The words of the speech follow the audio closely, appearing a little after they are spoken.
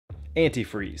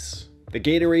Antifreeze, the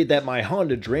Gatorade that my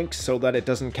Honda drinks so that it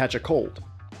doesn't catch a cold.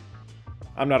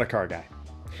 I'm not a car guy.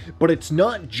 But it's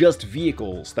not just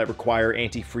vehicles that require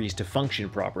antifreeze to function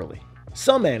properly.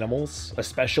 Some animals,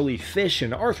 especially fish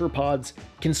and arthropods,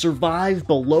 can survive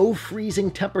below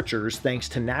freezing temperatures thanks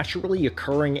to naturally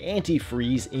occurring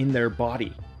antifreeze in their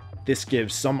body. This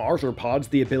gives some arthropods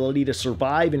the ability to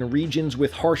survive in regions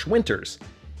with harsh winters,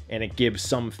 and it gives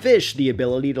some fish the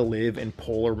ability to live in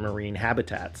polar marine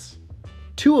habitats.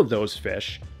 Two of those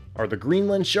fish are the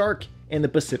Greenland shark and the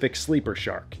Pacific sleeper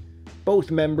shark, both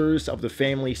members of the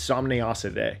family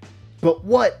Somniacidae. But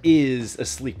what is a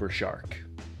sleeper shark?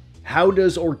 How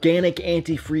does organic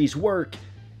antifreeze work?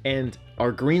 And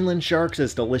are Greenland sharks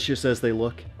as delicious as they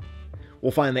look?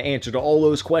 We'll find the answer to all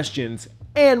those questions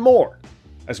and more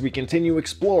as we continue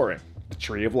exploring the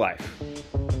Tree of Life.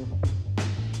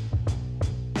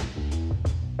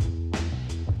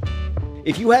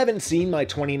 If you haven't seen my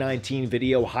 2019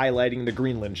 video highlighting the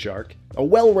Greenland shark, a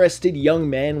well-rested young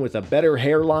man with a better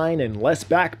hairline and less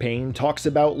back pain talks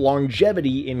about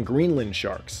longevity in Greenland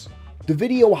sharks. The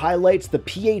video highlights the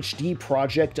PhD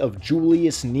project of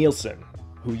Julius Nielsen,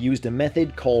 who used a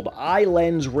method called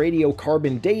eye-lens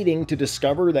radiocarbon dating to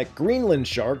discover that Greenland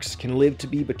sharks can live to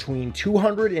be between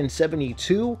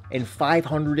 272 and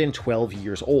 512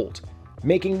 years old,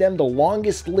 making them the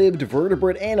longest-lived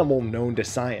vertebrate animal known to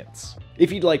science.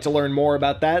 If you'd like to learn more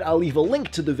about that, I'll leave a link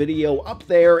to the video up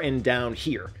there and down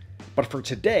here. But for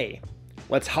today,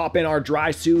 let's hop in our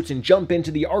dry suits and jump into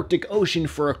the Arctic Ocean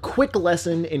for a quick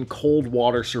lesson in cold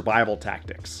water survival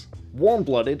tactics.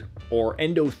 Warm-blooded, or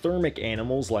endothermic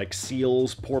animals like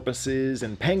seals, porpoises,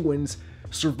 and penguins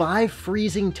survive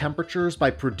freezing temperatures by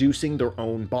producing their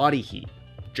own body heat,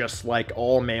 just like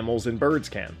all mammals and birds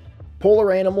can.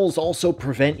 Polar animals also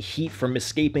prevent heat from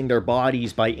escaping their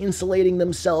bodies by insulating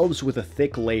themselves with a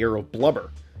thick layer of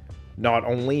blubber. Not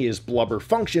only is blubber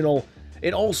functional,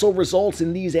 it also results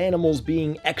in these animals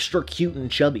being extra cute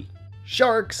and chubby.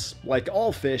 Sharks, like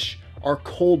all fish, are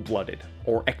cold-blooded,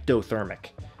 or ectothermic,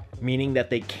 meaning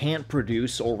that they can't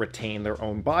produce or retain their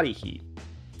own body heat.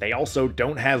 They also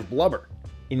don't have blubber.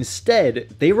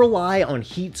 Instead, they rely on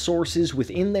heat sources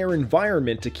within their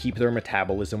environment to keep their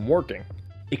metabolism working.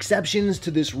 Exceptions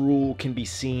to this rule can be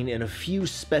seen in a few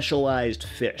specialized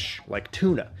fish, like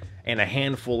tuna, and a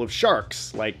handful of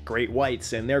sharks, like great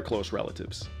whites and their close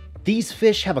relatives. These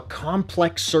fish have a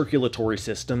complex circulatory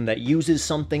system that uses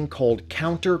something called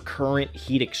counter-current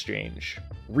heat exchange,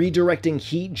 redirecting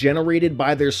heat generated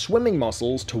by their swimming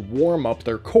muscles to warm up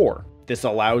their core. This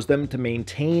allows them to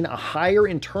maintain a higher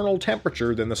internal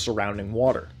temperature than the surrounding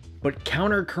water. But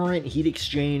counter-current heat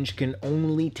exchange can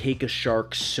only take a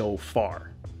shark so far.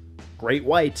 Great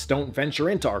whites don't venture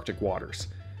into Arctic waters,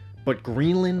 but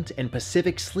Greenland and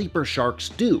Pacific sleeper sharks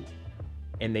do,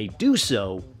 and they do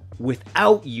so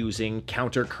without using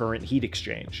counter-current heat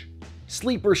exchange.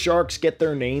 Sleeper sharks get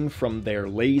their name from their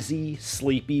lazy,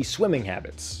 sleepy swimming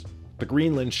habits. The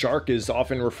Greenland shark is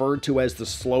often referred to as the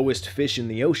slowest fish in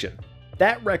the ocean.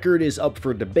 That record is up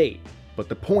for debate, but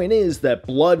the point is that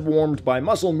blood warmed by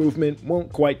muscle movement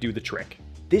won't quite do the trick.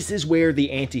 This is where the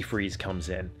antifreeze comes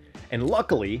in, and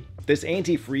luckily, this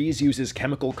antifreeze uses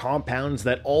chemical compounds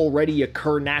that already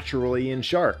occur naturally in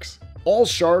sharks. All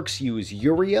sharks use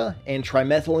urea and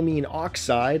trimethylamine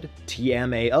oxide,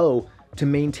 TMAO, to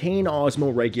maintain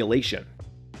osmoregulation,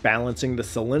 balancing the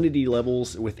salinity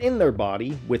levels within their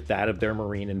body with that of their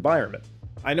marine environment.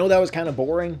 I know that was kind of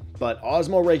boring, but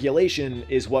osmoregulation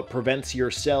is what prevents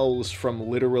your cells from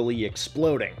literally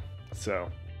exploding, so.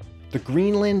 The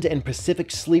Greenland and Pacific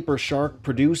sleeper shark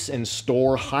produce and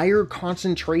store higher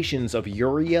concentrations of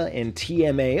urea and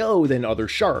TMAO than other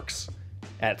sharks.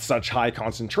 At such high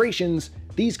concentrations,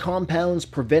 these compounds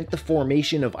prevent the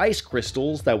formation of ice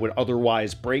crystals that would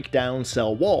otherwise break down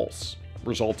cell walls,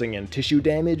 resulting in tissue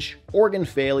damage, organ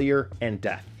failure, and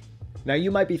death. Now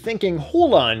you might be thinking,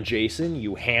 hold on Jason,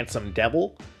 you handsome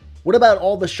devil. What about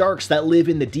all the sharks that live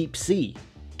in the deep sea?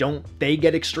 Don't they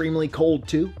get extremely cold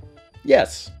too?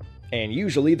 Yes. And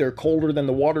usually they're colder than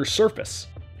the water's surface.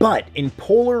 But in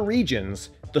polar regions,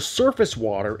 the surface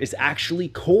water is actually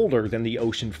colder than the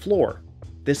ocean floor.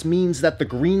 This means that the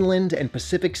Greenland and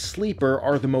Pacific sleeper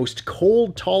are the most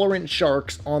cold-tolerant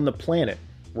sharks on the planet,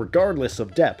 regardless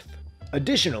of depth.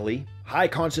 Additionally, high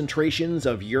concentrations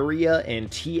of urea and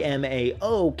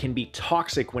TMAO can be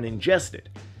toxic when ingested,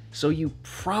 so you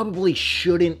probably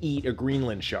shouldn't eat a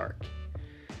Greenland shark.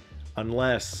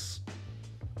 Unless...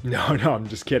 No, I'm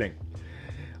just kidding.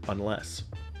 Unless.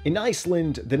 In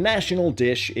Iceland, the national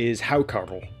dish is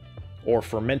hákarl, or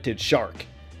fermented shark.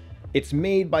 It's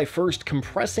made by first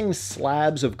compressing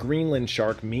slabs of Greenland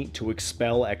shark meat to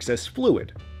expel excess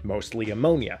fluid, mostly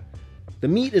ammonia. The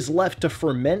meat is left to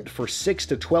ferment for 6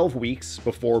 to 12 weeks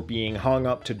before being hung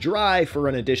up to dry for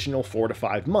an additional 4 to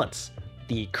 5 months.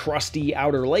 The crusty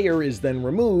outer layer is then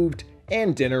removed,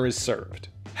 and dinner is served.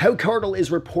 Haukardal is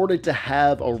reported to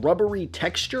have a rubbery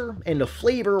texture and a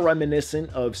flavor reminiscent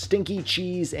of stinky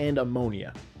cheese and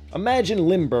ammonia. Imagine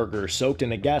Limburger soaked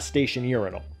in a gas station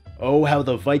urinal. Oh, how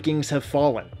the Vikings have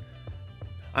fallen.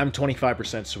 I'm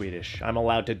 25% Swedish. I'm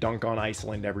allowed to dunk on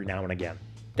Iceland every now and again.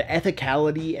 The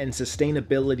ethicality and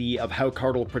sustainability of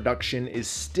Haukardal production is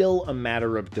still a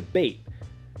matter of debate,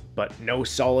 but no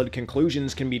solid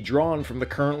conclusions can be drawn from the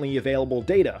currently available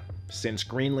data, since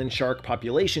Greenland shark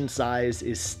population size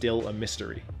is still a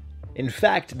mystery. In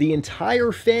fact, the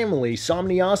entire family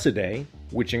Somniacidae,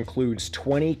 which includes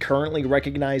 20 currently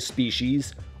recognized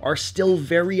species, are still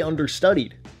very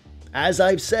understudied. As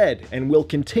I've said, and will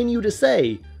continue to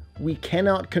say, we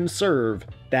cannot conserve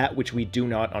that which we do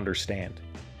not understand.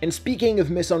 And speaking of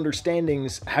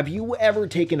misunderstandings, have you ever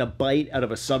taken a bite out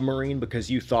of a submarine because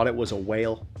you thought it was a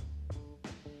whale?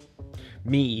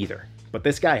 Me either, but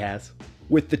this guy has.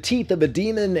 With the teeth of a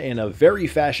demon and a very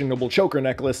fashionable choker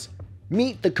necklace,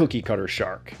 meet the cookie cutter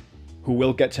shark, who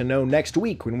we'll get to know next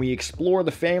week when we explore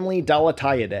the family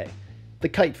Dalataidae, the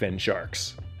kitefin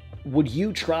sharks. Would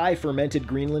you try fermented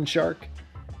Greenland shark?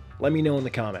 Let me know in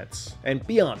the comments, and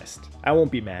be honest, I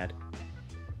won't be mad.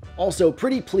 Also,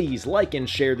 pretty please like and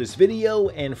share this video,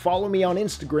 and follow me on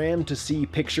Instagram to see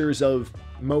pictures of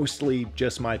mostly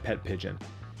just my pet pigeon.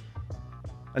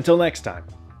 Until next time,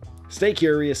 stay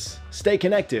curious, stay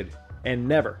connected, and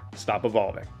never stop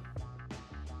evolving.